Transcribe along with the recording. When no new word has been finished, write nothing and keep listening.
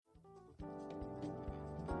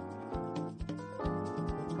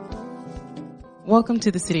Welcome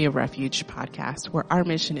to the City of Refuge podcast, where our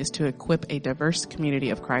mission is to equip a diverse community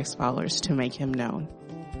of Christ followers to make him known.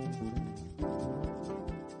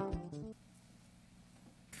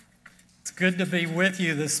 It's good to be with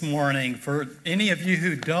you this morning. For any of you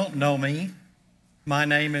who don't know me, my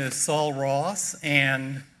name is Saul Ross,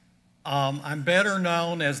 and I'm better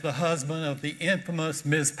known as the husband of the infamous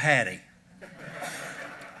Ms. Patty.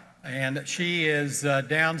 And she is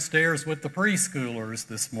downstairs with the preschoolers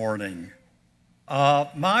this morning.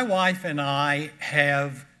 My wife and I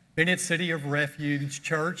have been at City of Refuge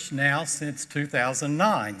Church now since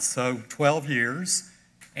 2009, so 12 years.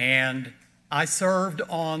 And I served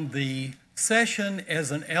on the session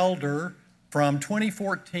as an elder from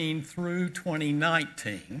 2014 through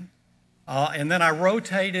 2019. And then I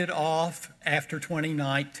rotated off after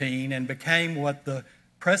 2019 and became what the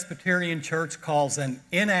Presbyterian Church calls an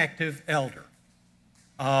inactive elder.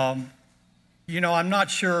 I'm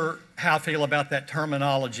not sure how I feel about that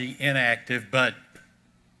terminology, inactive, but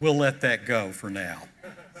we'll let that go for now.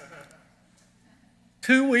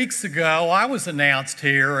 2 weeks ago, I was announced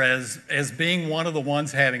here as being one of the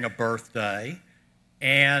ones having a birthday.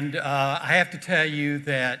 And I have to tell you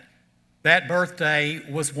that birthday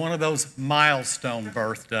was one of those milestone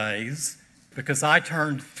birthdays because I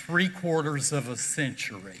turned 3/4 of a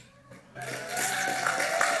century.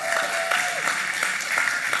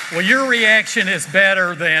 Well, your reaction is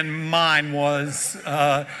better than mine was,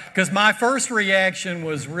 because my first reaction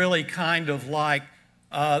was really kind of like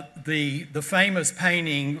the famous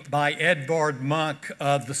painting by Edvard Munch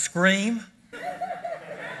of The Scream.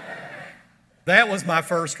 That was my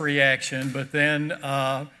first reaction, but then, then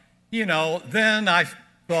I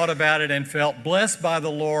thought about it and felt blessed by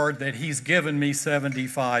the Lord that He's given me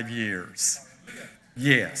 75 years.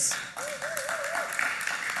 Yes.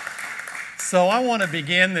 So I want to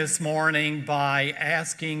begin this morning by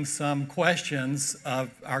asking some questions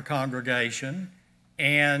of our congregation.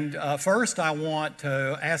 And first I want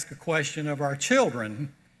to ask a question of our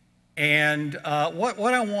children. And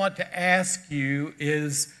what I want to ask you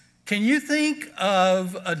is, can you think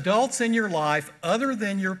of adults in your life other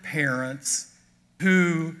than your parents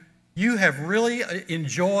who you have really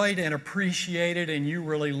enjoyed and appreciated and you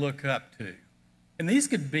really look up to? And these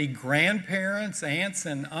could be grandparents, aunts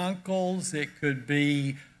and uncles. It could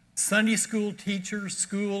be Sunday school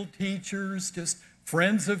teachers, just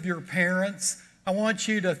friends of your parents. I want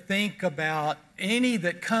you to think about any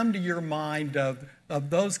that come to your mind of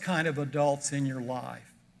those kind of adults in your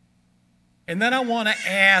life. And then I want to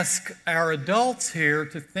ask our adults here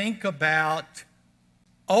to think about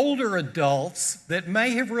older adults that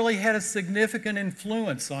may have really had a significant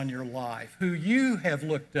influence on your life, who you have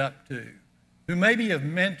looked up to, who maybe have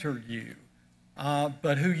mentored you,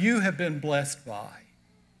 but who you have been blessed by.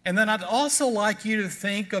 And then I'd also like you to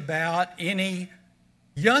think about any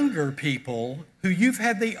younger people who you've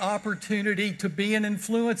had the opportunity to be an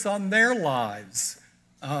influence on their lives,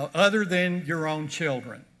 other than your own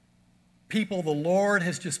children. People the Lord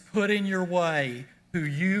has just put in your way who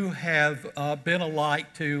you have been a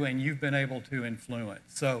light to and you've been able to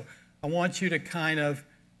influence. So I want you to kind of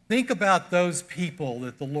think about those people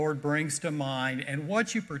that the Lord brings to mind and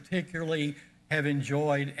what you particularly have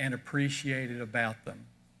enjoyed and appreciated about them.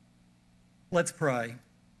 Let's pray.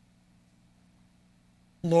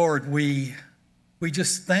 Lord, we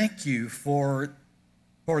just thank you for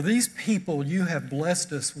these people you have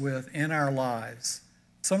blessed us with in our lives.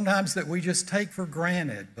 Sometimes that we just take for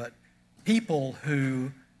granted, but people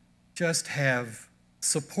who just have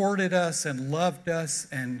supported us and loved us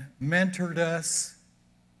and mentored us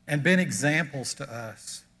and been examples to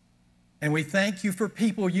us. And we thank you for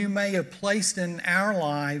people you may have placed in our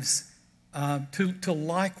lives to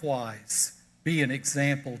likewise be an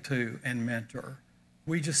example to and mentor.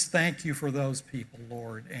 We just thank you for those people,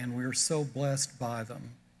 Lord, and we're so blessed by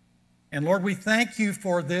them. And Lord, we thank you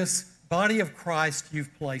for this body of Christ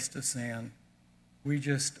you've placed us in. We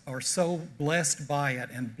just are so blessed by it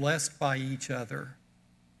and blessed by each other.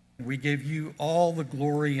 And we give you all the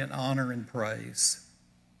glory and honor and praise.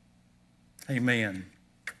 Amen.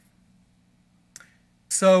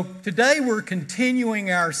 So today we're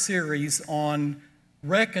continuing our series on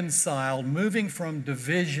reconciled, moving from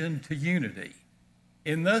division to unity.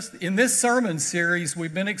 In this sermon series,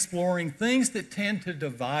 we've been exploring things that tend to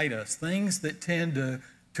divide us, things that tend to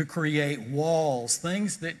create walls,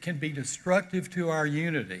 things that can be destructive to our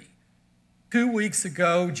unity. 2 weeks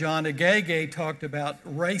ago, John Agege talked about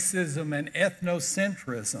racism and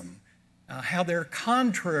ethnocentrism, how they're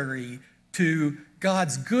contrary to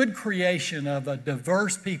God's good creation of a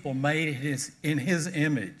diverse people made in His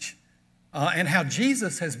image, and how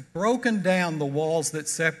Jesus has broken down the walls that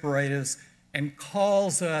separate us and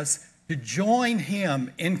calls us to join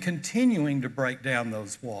him in continuing to break down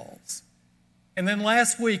those walls. And then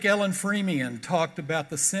last week, Ellen Freemian talked about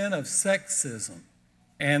the sin of sexism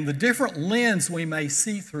and the different lens we may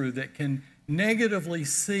see through that can negatively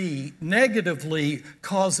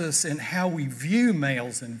cause us in how we view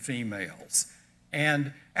males and females.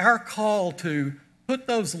 And our call to put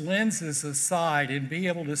those lenses aside and be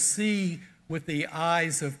able to see with the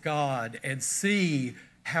eyes of God and see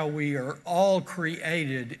how we are all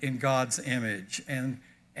created in God's image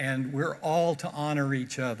and we're all to honor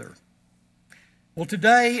each other. Well,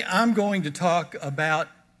 today I'm going to talk about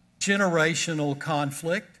generational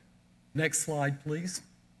conflict. Next slide, please.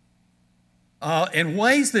 And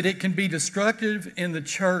ways that it can be destructive in the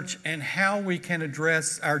church and how we can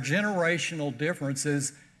address our generational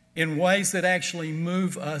differences in ways that actually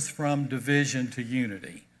move us from division to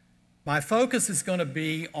unity. My focus is going to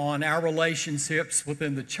be on our relationships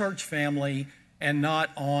within the church family and not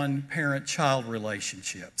on parent-child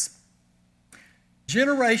relationships.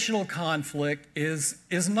 Generational conflict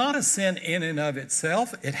is not a sin in and of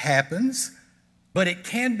itself. It happens, but it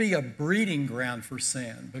can be a breeding ground for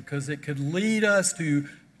sin because it could lead us to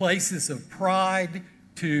places of pride,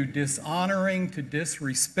 to dishonoring, to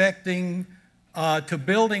disrespecting, to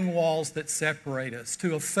building walls that separate us,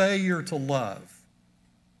 to a failure to love.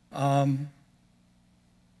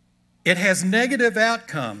 It has negative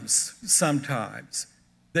outcomes sometimes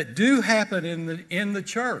that do happen in the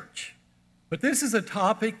church. But this is a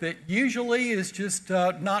topic that usually is just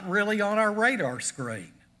not really on our radar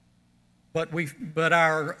screen. But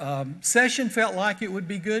our session felt like it would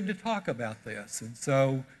be good to talk about this, and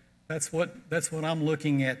so that's what I'm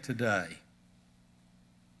looking at today.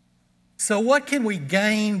 So what can we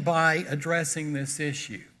gain by addressing this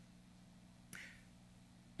issue?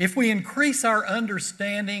 If we increase our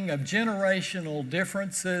understanding of generational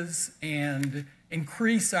differences and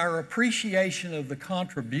increase our appreciation of the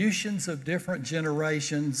contributions of different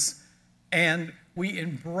generations, and we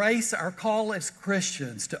embrace our call as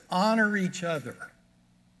Christians to honor each other,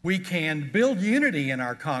 we can build unity in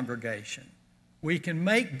our congregation. We can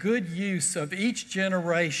make good use of each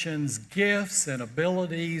generation's gifts and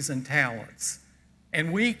abilities and talents.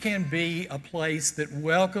 And we can be a place that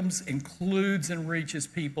welcomes, includes, and reaches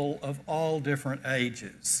people of all different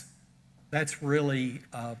ages. That's really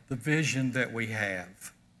the vision that we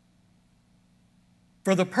have.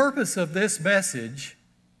 For the purpose of this message,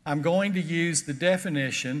 I'm going to use the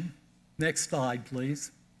definition. Next slide,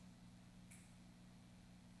 please.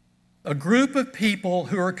 A group of people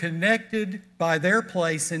who are connected by their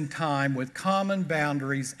place in time with common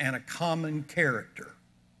boundaries and a common character.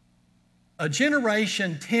 A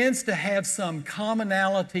generation tends to have some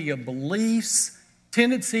commonality of beliefs,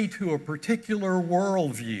 tendency to a particular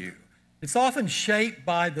worldview. It's often shaped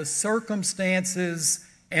by the circumstances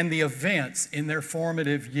and the events in their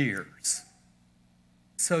formative years.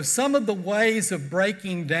 So some of the ways of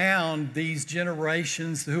breaking down these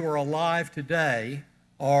generations who are alive today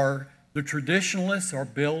are the traditionalists or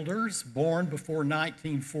builders born before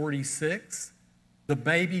 1946, the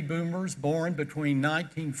baby boomers born between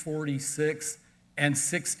 1946 and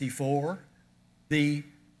 64, the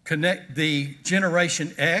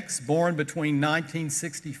Generation X born between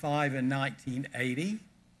 1965 and 1980,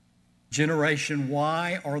 Generation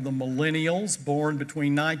Y are the millennials born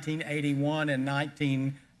between 1981 and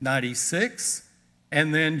 1996,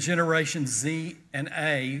 and then Generation Z and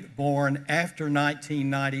A born after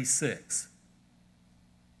 1996.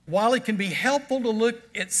 While it can be helpful to look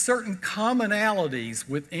at certain commonalities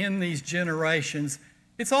within these generations,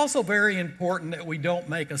 it's also very important that we don't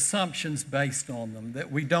make assumptions based on them,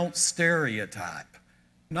 that we don't stereotype.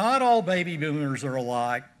 Not all baby boomers are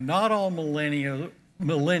alike, not all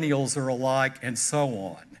millennials are alike, and so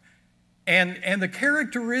on. And the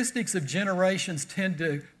characteristics of generations tend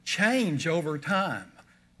to change over time.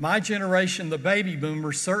 My generation, the baby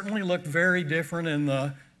boomers, certainly looked very different in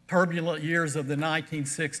the turbulent years of the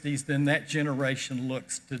 1960s than that generation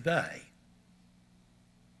looks today.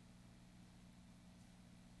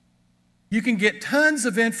 You can get tons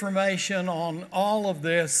of information on all of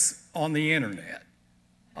this on the internet.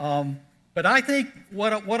 But I think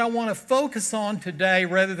what I want to focus on today,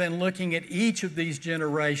 rather than looking at each of these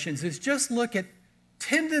generations, is just look at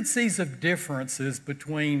tendencies of differences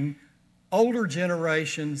between older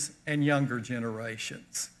generations and younger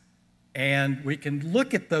generations. And we can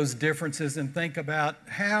look at those differences and think about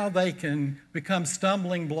how they can become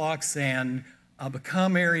stumbling blocks and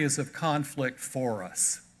become areas of conflict for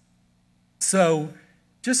us. So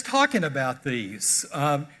just talking about these,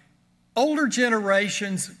 older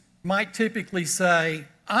generations might typically say,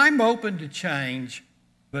 I'm open to change,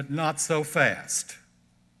 but not so fast.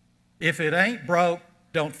 If it ain't broke,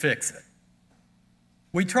 don't fix it.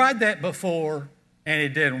 We tried that before, and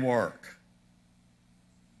it didn't work.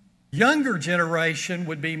 Younger generation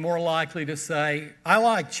would be more likely to say, I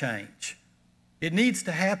like change. It needs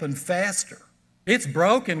to happen faster. It's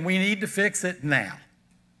broken, we need to fix it now.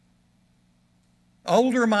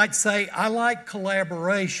 Older might say, I like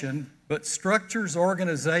collaboration, but structures,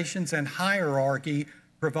 organizations, and hierarchy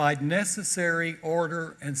provide necessary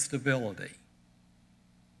order and stability.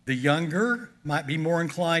 The younger might be more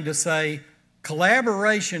inclined to say,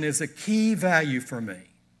 collaboration is a key value for me.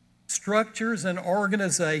 Structures and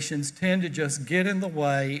organizations tend to just get in the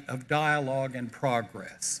way of dialogue and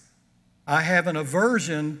progress. I have an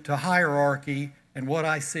aversion to hierarchy and what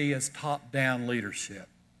I see as top-down leadership.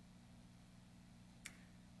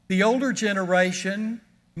 The older generation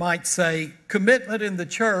might say, commitment in the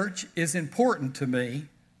church is important to me.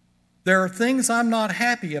 There are things I'm not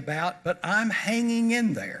happy about, but I'm hanging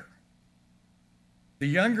in there. The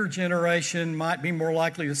younger generation might be more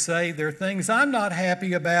likely to say, there are things I'm not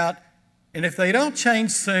happy about, and if they don't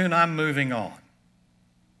change soon, I'm moving on.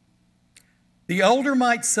 The older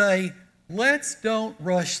might say, let's don't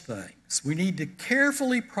rush things. We need to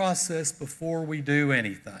carefully process before we do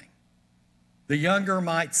anything. The younger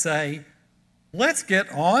might say, let's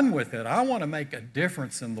get on with it. I want to make a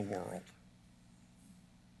difference in the world.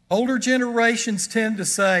 Older generations tend to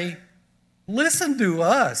say, listen to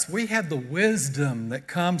us. We have the wisdom that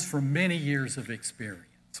comes from many years of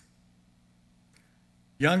experience.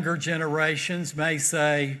 Younger generations may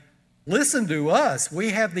say, listen to us.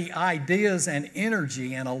 We have the ideas and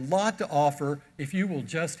energy and a lot to offer if you will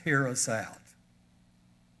just hear us out.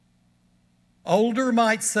 Older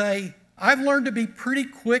might say, I've learned to be pretty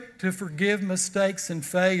quick to forgive mistakes and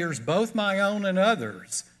failures, both my own and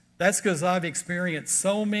others. That's because I've experienced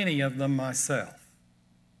so many of them myself.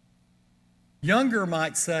 Younger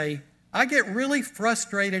might say, I get really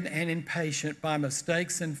frustrated and impatient by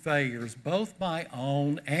mistakes and failures, both my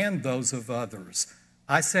own and those of others.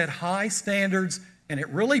 I set high standards, and it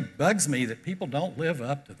really bugs me that people don't live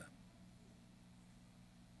up to them.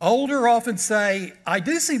 Older often say, I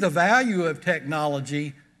do see the value of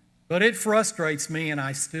technology, but it frustrates me, and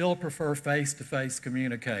I still prefer face-to-face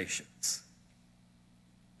communications.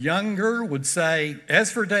 Younger would say,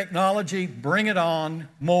 as for technology, bring it on,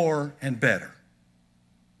 more and better.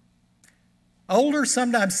 Older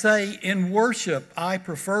sometimes say, in worship, I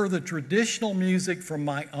prefer the traditional music from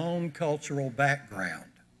my own cultural background.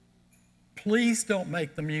 Please don't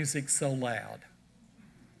make the music so loud.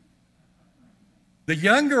 The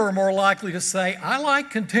younger are more likely to say, I like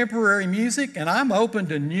contemporary music and I'm open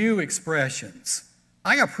to new expressions.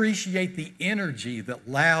 I appreciate the energy that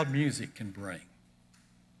loud music can bring.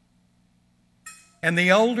 And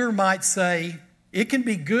the older might say, it can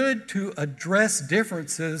be good to address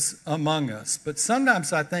differences among us, but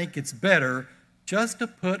sometimes I think it's better just to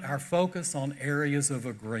put our focus on areas of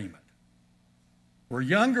agreement. Where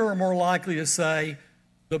younger are more likely to say,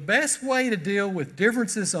 the best way to deal with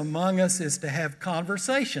differences among us is to have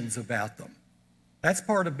conversations about them. That's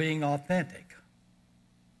part of being authentic.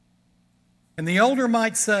 And the older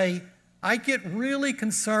might say, I get really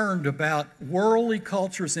concerned about worldly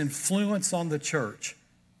culture's influence on the church.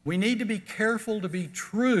 We need to be careful to be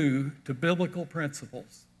true to biblical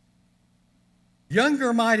principles.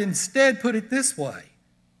 Younger might instead put it this way.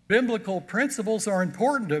 Biblical principles are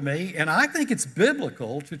important to me, and I think it's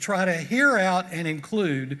biblical to try to hear out and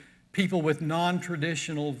include people with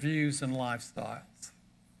non-traditional views and lifestyles.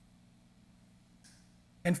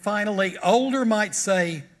 And finally, older might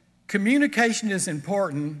say, communication is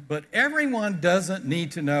important, but everyone doesn't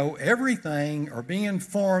need to know everything or be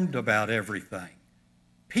informed about everything.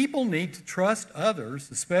 People need to trust others,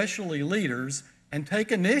 especially leaders, and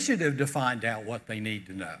take initiative to find out what they need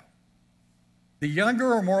to know. The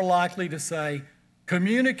younger are more likely to say,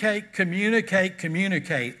 communicate, communicate,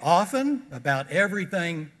 communicate, often about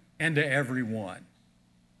everything and to everyone.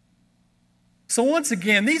 So once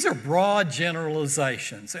again, these are broad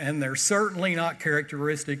generalizations, and they're certainly not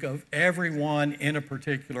characteristic of everyone in a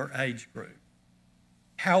particular age group.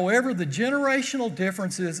 However, the generational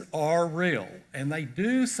differences are real, and they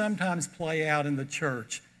do sometimes play out in the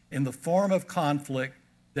church in the form of conflict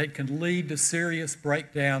that can lead to serious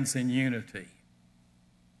breakdowns in unity.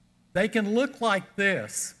 They can look like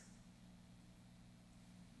this,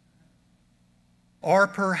 or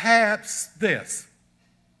perhaps this,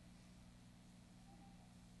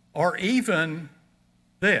 or even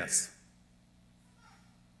this.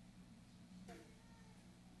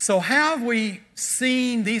 So how have we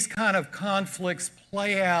seen these kind of conflicts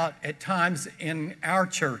play out at times in our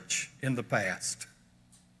church in the past?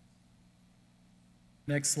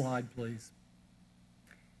 Next slide, please.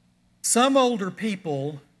 Some older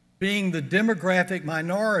people, being the demographic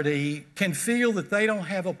minority, can feel that they don't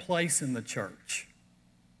have a place in the church,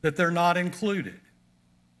 that they're not included.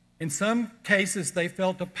 In some cases, they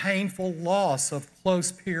felt a painful loss of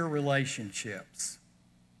close peer relationships.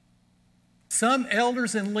 Some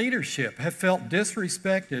elders in leadership have felt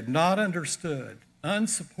disrespected, not understood,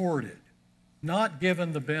 unsupported, not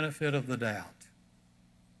given the benefit of the doubt.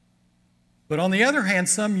 But on the other hand,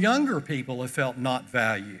 some younger people have felt not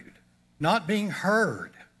valued, not being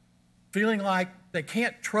heard, feeling like they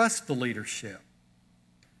can't trust the leadership.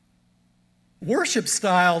 Worship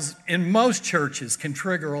styles in most churches can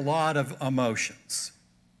trigger a lot of emotions.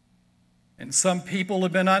 And some people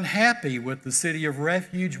have been unhappy with the City of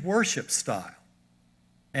Refuge worship style,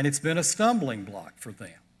 and it's been a stumbling block for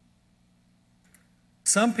them.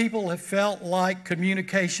 Some people have felt like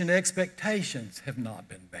communication expectations have not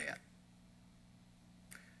been met.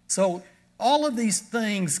 So all of these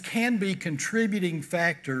things can be contributing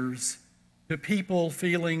factors to people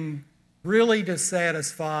feeling really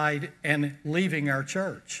dissatisfied and leaving our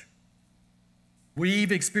church.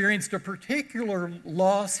 We've experienced a particular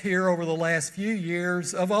loss here over the last few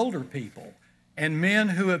years of older people and men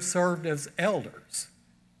who have served as elders.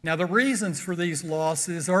 Now, the reasons for these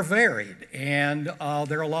losses are varied, and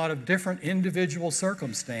there are a lot of different individual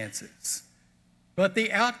circumstances. But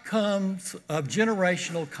the outcomes of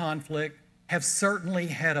generational conflict have certainly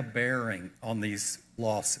had a bearing on these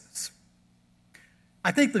losses.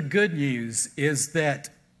 I think the good news is that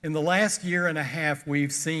in the last year and a half,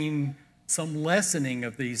 we've seen some lessening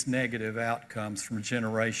of these negative outcomes from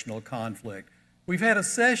generational conflict. We've had a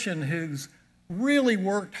session who's really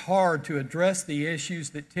worked hard to address the issues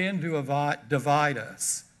that tend to divide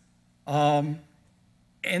us. And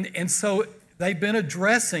so they've been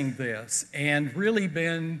addressing this and really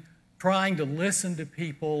been trying to listen to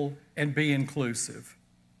people and be inclusive.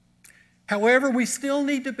 However, we still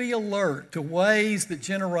need to be alert to ways that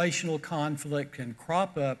generational conflict can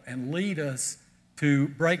crop up and lead us to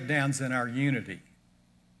breakdowns in our unity.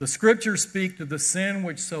 The scriptures speak to the sin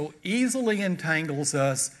which so easily entangles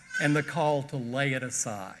us and the call to lay it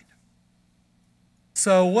aside.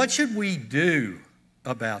 So what should we do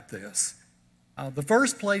about this? The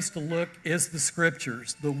first place to look is the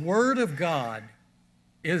scriptures. The Word of God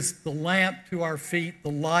is the lamp to our feet,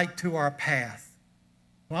 the light to our path.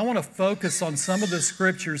 Well, I want to focus on some of the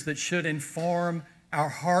scriptures that should inform our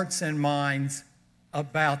hearts and minds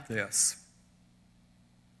about this.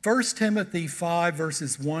 1 Timothy 5,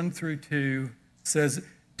 verses 1 through 2 says,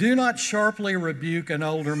 "Do not sharply rebuke an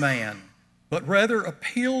older man, but rather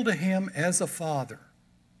appeal to him as a father,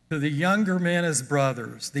 to the younger men as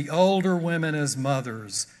brothers, the older women as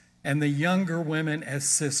mothers, and the younger women as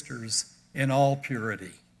sisters in all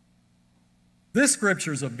purity." This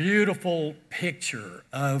scripture is a beautiful picture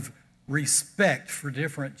of respect for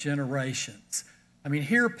different generations. I mean,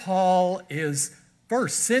 here Paul is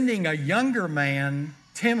first sending a younger man,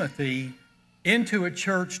 Timothy, into a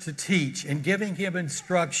church to teach and giving him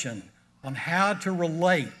instruction on how to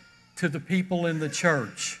relate to the people in the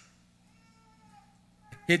church.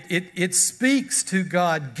 It speaks to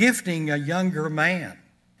God gifting a younger man.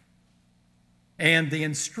 And the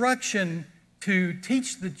instruction to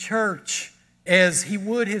teach the church as he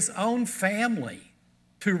would his own family,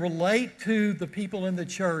 to relate to the people in the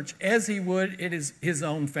church as he would his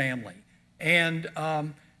own family. And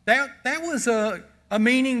that was a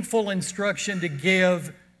meaningful instruction to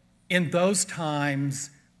give in those times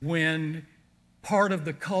when part of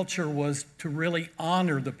the culture was to really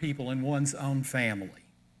honor the people in one's own family.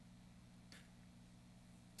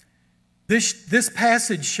 This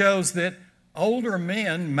passage shows that older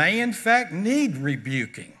men may in fact need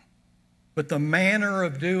rebuking, but the manner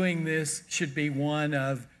of doing this should be one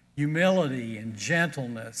of humility and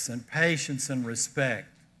gentleness and patience and respect.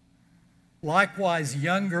 Likewise,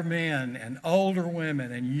 younger men and older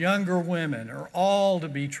women and younger women are all to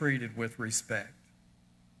be treated with respect.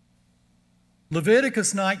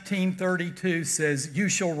 Leviticus 19:32 says, "You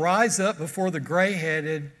shall rise up before the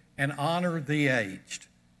gray-headed and honor the aged,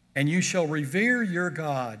 and you shall revere your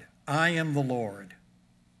God. I am the Lord."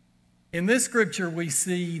 In this scripture, we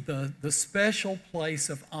see the special place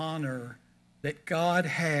of honor that God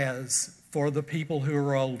has for the people who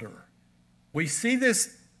are older. We see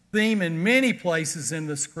this theme in many places in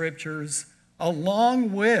the scriptures,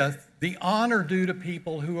 along with the honor due to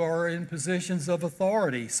people who are in positions of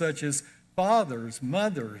authority, such as fathers,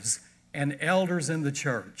 mothers, and elders in the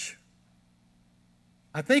church.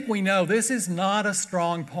 I think we know this is not a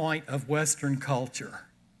strong point of Western culture,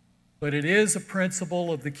 but it is a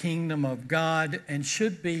principle of the kingdom of God and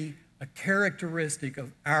should be a characteristic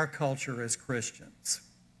of our culture as Christians.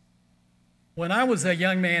 When I was a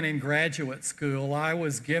young man in graduate school, I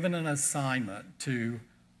was given an assignment to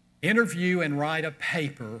interview and write a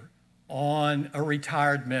paper on a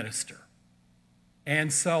retired minister.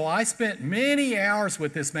 And so I spent many hours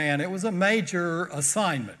with this man. It was a major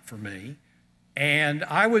assignment for me. And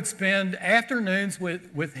I would spend afternoons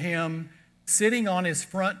with him sitting on his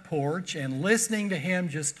front porch and listening to him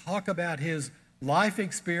just talk about his life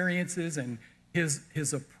experiences and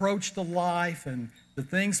his approach to life and the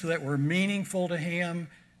things that were meaningful to him.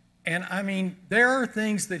 And I mean, there are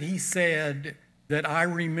things that he said that I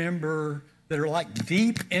remember that are like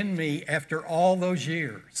deep in me after all those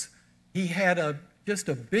years. He had just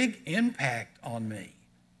a big impact on me,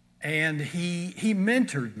 and he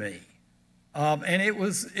mentored me. And it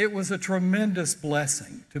was a tremendous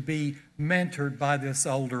blessing to be mentored by this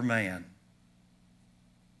older man.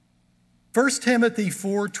 1 Timothy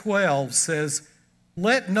 4:12 says,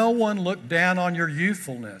 "Let no one look down on your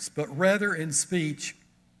youthfulness, but rather in speech,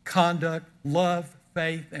 conduct, love,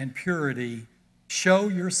 faith, and purity, show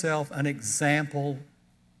yourself an example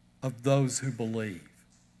of those who believe."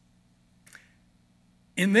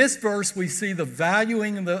 In this verse, we see the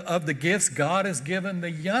valuing of the gifts God has given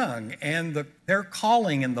the young and their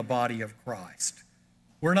calling in the body of Christ.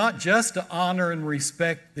 We're not just to honor and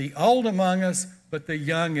respect the old among us, but the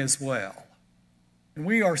young as well. And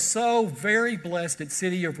we are so very blessed at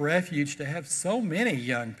City of Refuge to have so many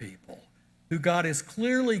young people who God has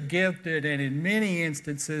clearly gifted and in many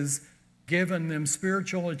instances given them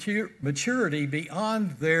spiritual maturity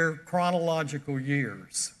beyond their chronological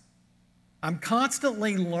years. I'm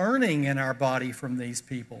constantly learning in our body from these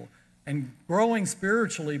people and growing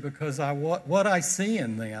spiritually because what I see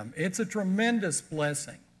in them. It's a tremendous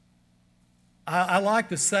blessing. I like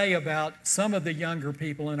to say about some of the younger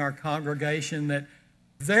people in our congregation that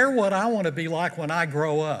they're what I want to be like when I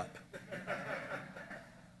grow up.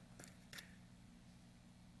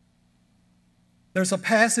 There's a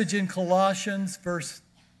passage in Colossians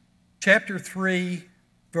chapter 3,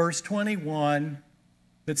 verse 21,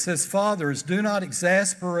 that says, "Fathers, do not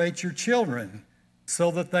exasperate your children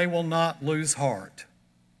so that they will not lose heart."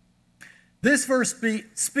 This verse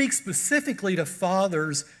speaks specifically to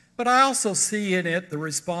fathers, but I also see in it the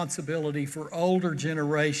responsibility for older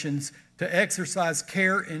generations to exercise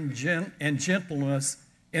care and gentleness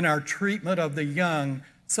in our treatment of the young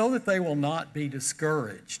so that they will not be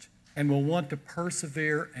discouraged and will want to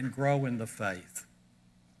persevere and grow in the faith.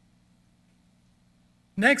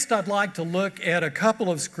 Next, I'd like to look at a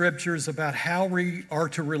couple of scriptures about how we are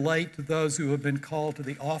to relate to those who have been called to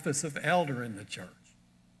the office of elder in the church.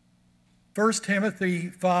 1 Timothy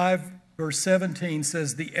 5, verse 17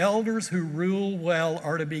 says, "The elders who rule well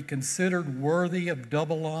are to be considered worthy of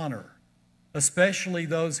double honor, especially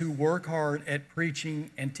those who work hard at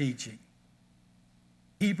preaching and teaching."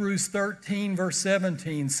 Hebrews 13, verse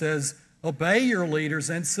 17 says, "Obey your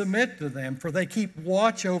leaders and submit to them, for they keep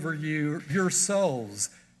watch over your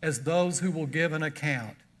souls as those who will give an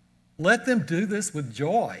account. Let them do this with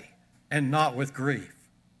joy and not with grief,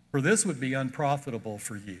 for this would be unprofitable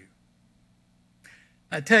for you."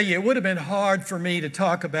 I tell you, it would have been hard for me to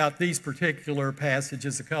talk about these particular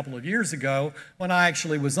passages a couple of years ago when I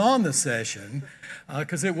actually was on the session,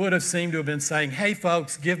 because it would have seemed to have been saying, "Hey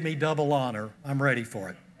folks, give me double honor. I'm ready for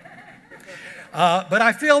it." But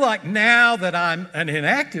I feel like now that I'm an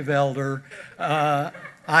inactive elder, I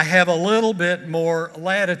have a little bit more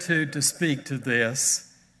latitude to speak to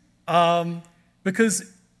this,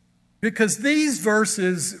 because these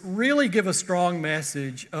verses really give a strong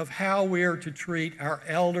message of how we are to treat our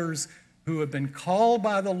elders who have been called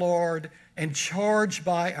by the Lord and charged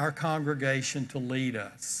by our congregation to lead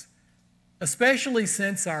us. Especially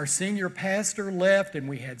since our senior pastor left and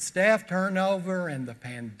we had staff turnover and the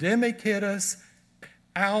pandemic hit us,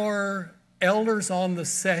 our elders on the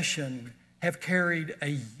session have carried a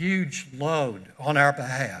huge load on our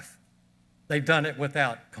behalf. They've done it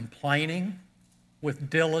without complaining, with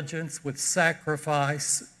diligence, with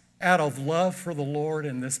sacrifice, out of love for the Lord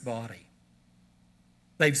and this body.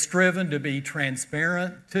 They've striven to be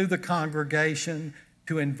transparent to the congregation,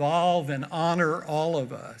 to involve and honor all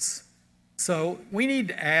of us. So we need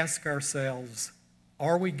to ask ourselves,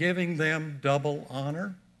 are we giving them double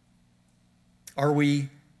honor? Are we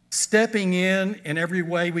stepping in every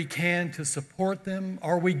way we can to support them?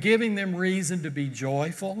 Are we giving them reason to be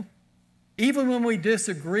joyful? Even when we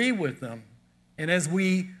disagree with them, and as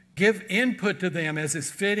we give input to them as is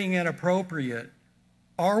fitting and appropriate,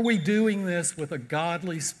 are we doing this with a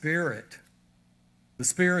godly spirit, the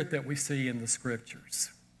spirit that we see in the Scriptures?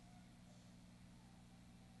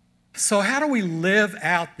 So how do we live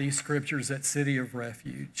out these scriptures at City of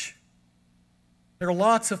Refuge? There are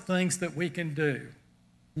lots of things that we can do.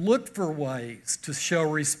 Look for ways to show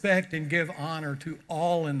respect and give honor to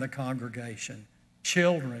all in the congregation,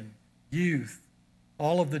 children, youth,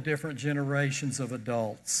 all of the different generations of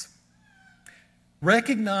adults.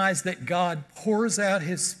 Recognize that God pours out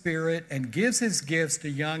His Spirit and gives His gifts to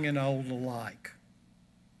young and old alike.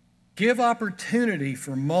 Give opportunity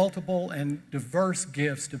for multiple and diverse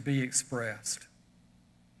gifts to be expressed.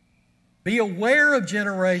 Be aware of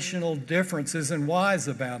generational differences and wise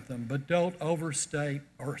about them, but don't overstate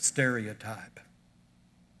or stereotype.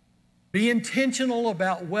 Be intentional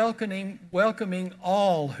about welcoming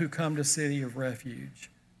all who come to City of Refuge.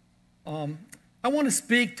 I want to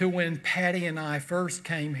speak to when Patty and I first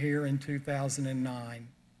came here in 2009.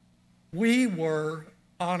 We were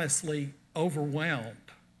honestly overwhelmed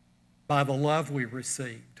by the love we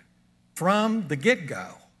received from the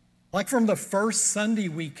get-go, like from the first Sunday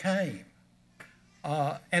we came.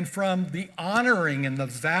 And from the honoring and the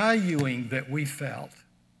valuing that we felt.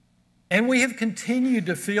 And we have continued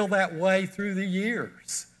to feel that way through the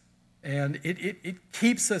years. And it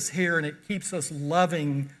keeps us here and it keeps us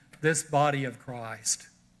loving this body of Christ.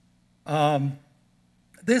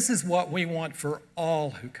 This is what we want for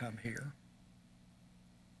all who come here.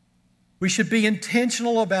 We should be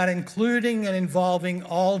intentional about including and involving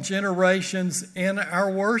all generations in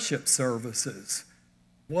our worship services.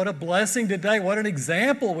 What a blessing today. What an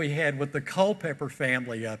example we had with the Culpepper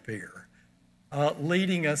family up here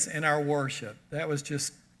leading us in our worship. That was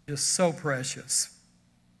just so precious.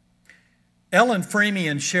 Ellen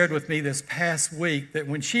Freemian shared with me this past week that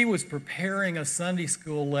when she was preparing a Sunday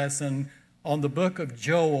school lesson on the book of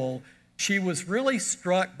Joel, she was really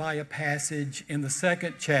struck by a passage in the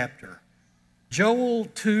 2nd chapter. Joel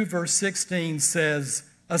 2 verse 16 says,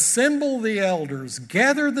 "Assemble the elders,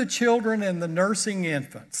 gather the children and the nursing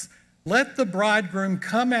infants. Let the bridegroom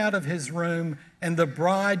come out of his room and the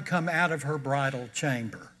bride come out of her bridal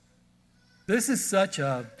chamber." This is such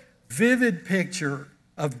a vivid picture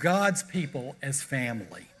of God's people as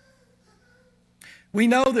family. We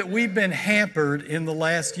know that we've been hampered in the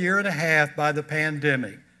last year and a half by the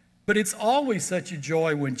pandemic, but it's always such a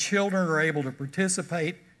joy when children are able to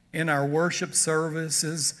participate in our worship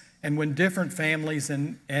services and when different families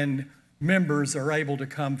and members are able to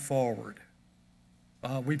come forward.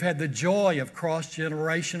 We've had the joy of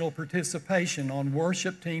cross-generational participation on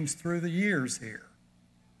worship teams through the years here.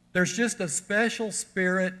 There's just a special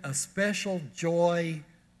spirit, a special joy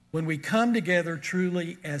when we come together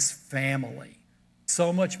truly as family,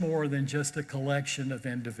 so much more than just a collection of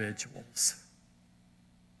individuals.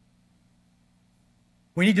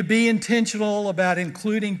 We need to be intentional about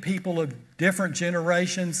including people of different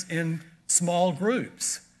generations in small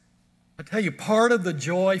groups. I tell you, part of the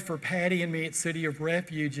joy for Patty and me at City of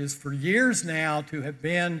Refuge is for years now to have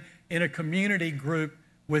been in a community group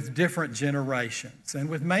with different generations and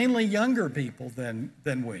with mainly younger people than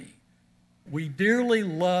we. We dearly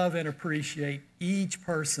love and appreciate each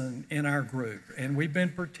person in our group, and we've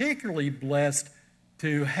been particularly blessed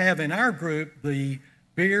to have in our group the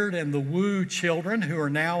Beard and the Wu children who are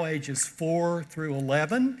now ages 4 through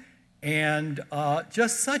 11, and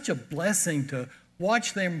just such a blessing to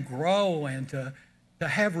watch them grow and to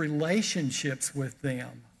have relationships with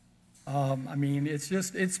them. I mean,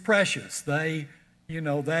 it's precious. They'll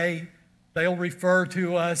refer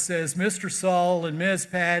to us as Mr. Saul and Ms.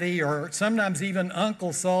 Patty, or sometimes even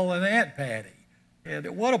Uncle Saul and Aunt Patty.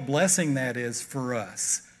 And what a blessing that is for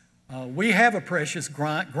us. We have a precious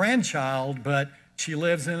grandchild, but she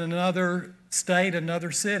lives in another state,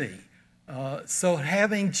 another city. So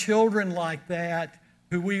having children like that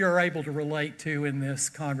who we are able to relate to in this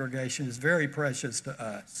congregation is very precious to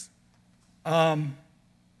us.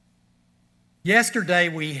 Yesterday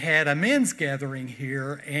we had a men's gathering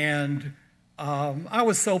here, and I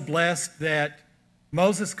was so blessed that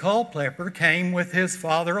Moses Culpepper came with his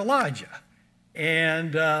father Elijah.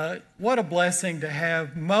 And what a blessing to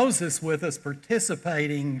have Moses with us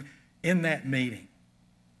participating in that meeting.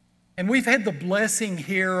 And we've had the blessing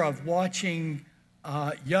here of watching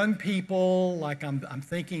young people, like I'm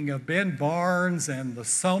thinking of Ben Barnes and the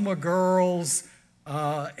Soma girls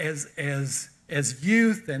as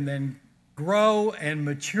youth, and then grow and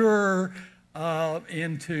mature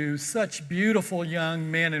into such beautiful young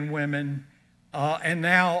men and women, and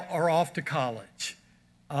now are off to college.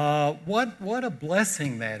 What a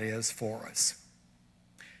blessing that is for us.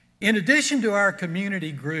 In addition to our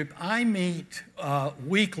community group, I meet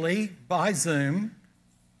weekly by Zoom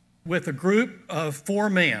with a group of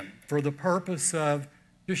 4 men for the purpose of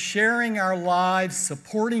just sharing our lives,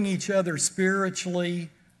 supporting each other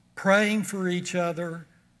spiritually, praying for each other.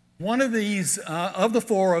 One of these, of the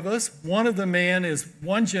four of us, one of the men is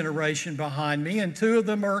one generation behind me, and two of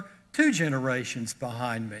them are two generations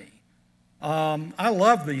behind me. I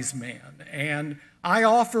love these men, and I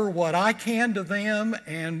offer what I can to them,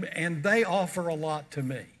 and they offer a lot to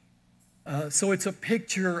me. So it's a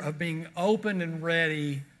picture of being open and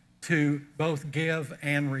ready to both give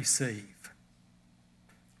and receive.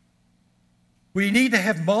 We need to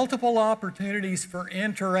have multiple opportunities for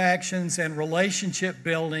interactions and relationship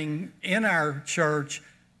building in our church,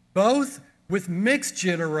 both with mixed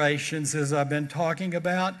generations, as I've been talking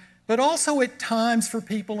about, but also at times for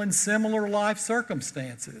people in similar life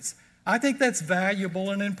circumstances. I think that's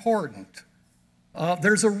valuable and important.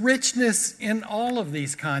 There's a richness in all of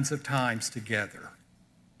these kinds of times together.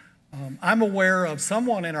 I'm aware of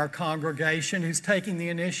someone in our congregation who's taking the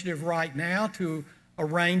initiative right now to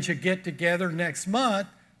arrange a get-together next month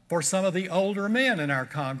for some of the older men in our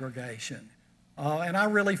congregation. And I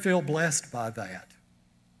really feel blessed by that.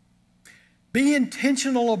 Be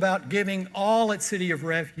intentional about giving all at City of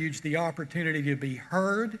Refuge the opportunity to be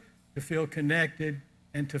heard, to feel connected,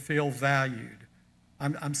 and to feel valued.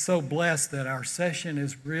 I'm so blessed that our session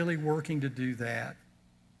is really working to do that.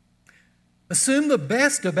 Assume the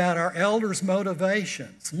best about our elders'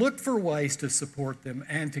 motivations. Look for ways to support them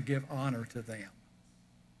and to give honor to them.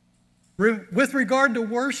 With regard to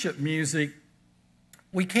worship music,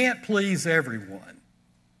 we can't please everyone.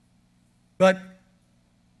 But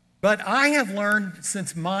I have learned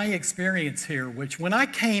since my experience here, which when I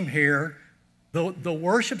came here, the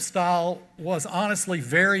worship style was honestly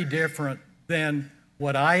very different than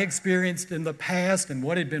what I experienced in the past and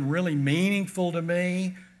what had been really meaningful to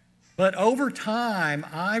me. But over time,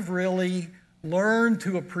 I've really learned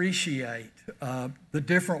to appreciate the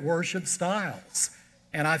different worship styles.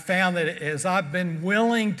 And I found that as I've been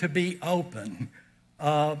willing to be open,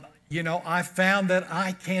 I found that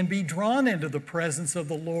I can be drawn into the presence of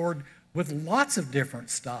the Lord with lots of different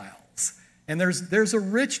styles. And there's a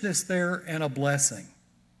richness there and a blessing.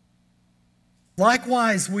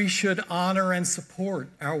 Likewise, we should honor and support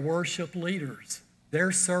our worship leaders.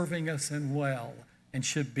 They're serving us in well and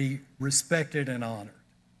should be respected and honored.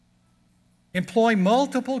 Employ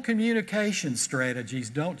multiple communication strategies.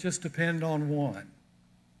 Don't just depend on one.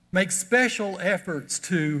 Make special efforts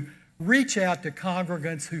to reach out to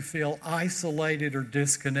congregants who feel isolated or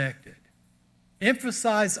disconnected.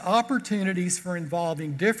 Emphasize opportunities for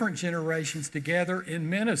involving different generations together in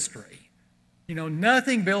ministry.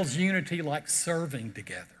 Nothing builds unity like serving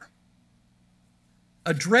together.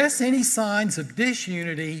 Address any signs of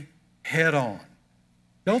disunity head on.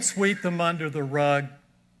 Don't sweep them under the rug.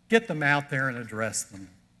 Get them out there and address them.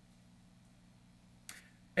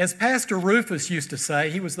 As Pastor Rufus used to say,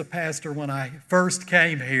 he was the pastor when I first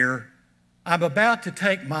came here, I'm about to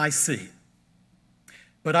take my seat.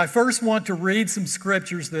 But I first want to read some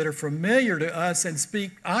scriptures that are familiar to us and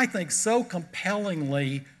speak, I think, so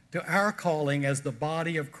compellingly to our calling as the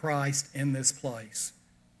body of Christ in this place.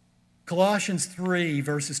 Colossians 3,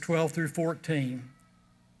 verses 12 through 14.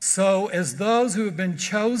 So as those who have been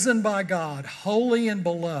chosen by God, holy and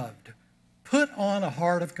beloved, put on a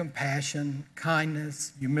heart of compassion,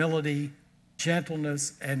 kindness, humility,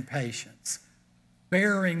 gentleness, and patience,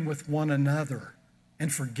 bearing with one another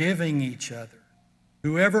and forgiving each other.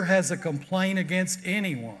 Whoever has a complaint against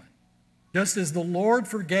anyone, just as the Lord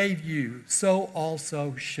forgave you, so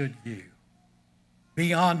also should you.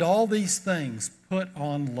 Beyond all these things, put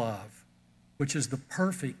on love, which is the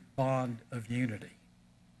perfect bond of unity.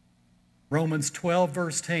 Romans 12,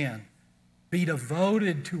 verse 10. Be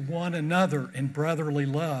devoted to one another in brotherly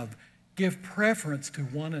love. Give preference to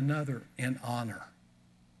one another in honor.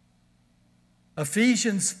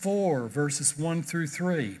 Ephesians 4, verses 1 through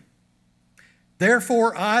 3.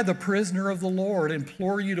 Therefore, I, the prisoner of the Lord,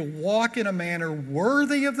 implore you to walk in a manner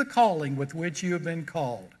worthy of the calling with which you have been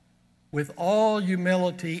called, with all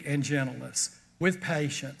humility and gentleness, with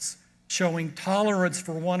patience, showing tolerance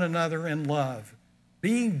for one another in love,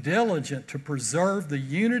 being diligent to preserve the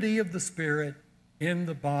unity of the Spirit in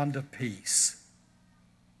the bond of peace.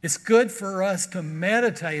 It's good for us to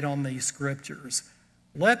meditate on these scriptures.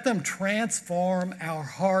 Let them transform our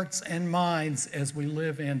hearts and minds as we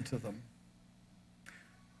live into them.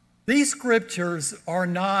 These scriptures are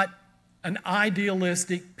not an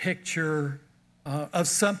idealistic picture of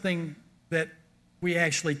something that we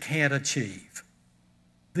actually can't achieve.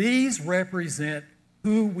 These represent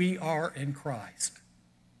who we are in Christ.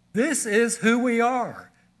 This is who we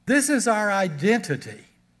are. This is our identity.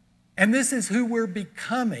 And this is who we're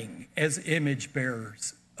becoming as image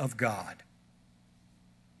bearers of God.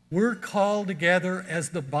 We're called together as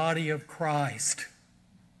the body of Christ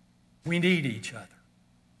We need each other.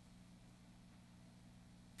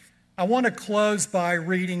 I want to close by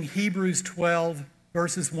reading Hebrews 12,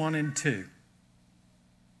 verses 1 and 2.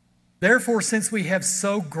 Therefore, since we have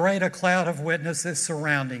so great a cloud of witnesses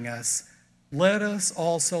surrounding us, let us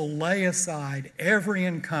also lay aside every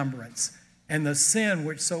encumbrance and the sin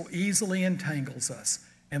which so easily entangles us,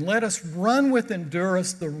 and let us run with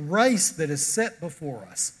endurance the race that is set before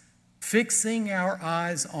us, fixing our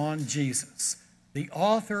eyes on Jesus, the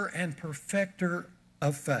author and perfecter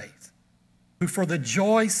of faith, who for the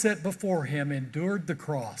joy set before him endured the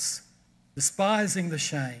cross, despising the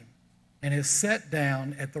shame, and is set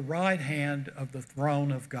down at the right hand of the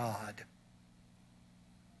throne of God.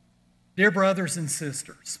 Dear brothers and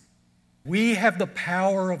sisters, we have the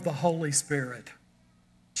power of the Holy Spirit.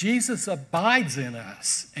 Jesus abides in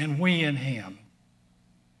us, and we in him.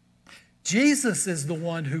 Jesus is the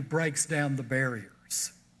one who breaks down the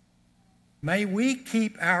barriers. May we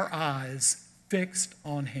keep our eyes fixed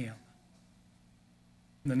on him.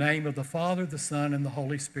 In the name of the Father, the Son, and the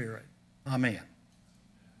Holy Spirit. Amen.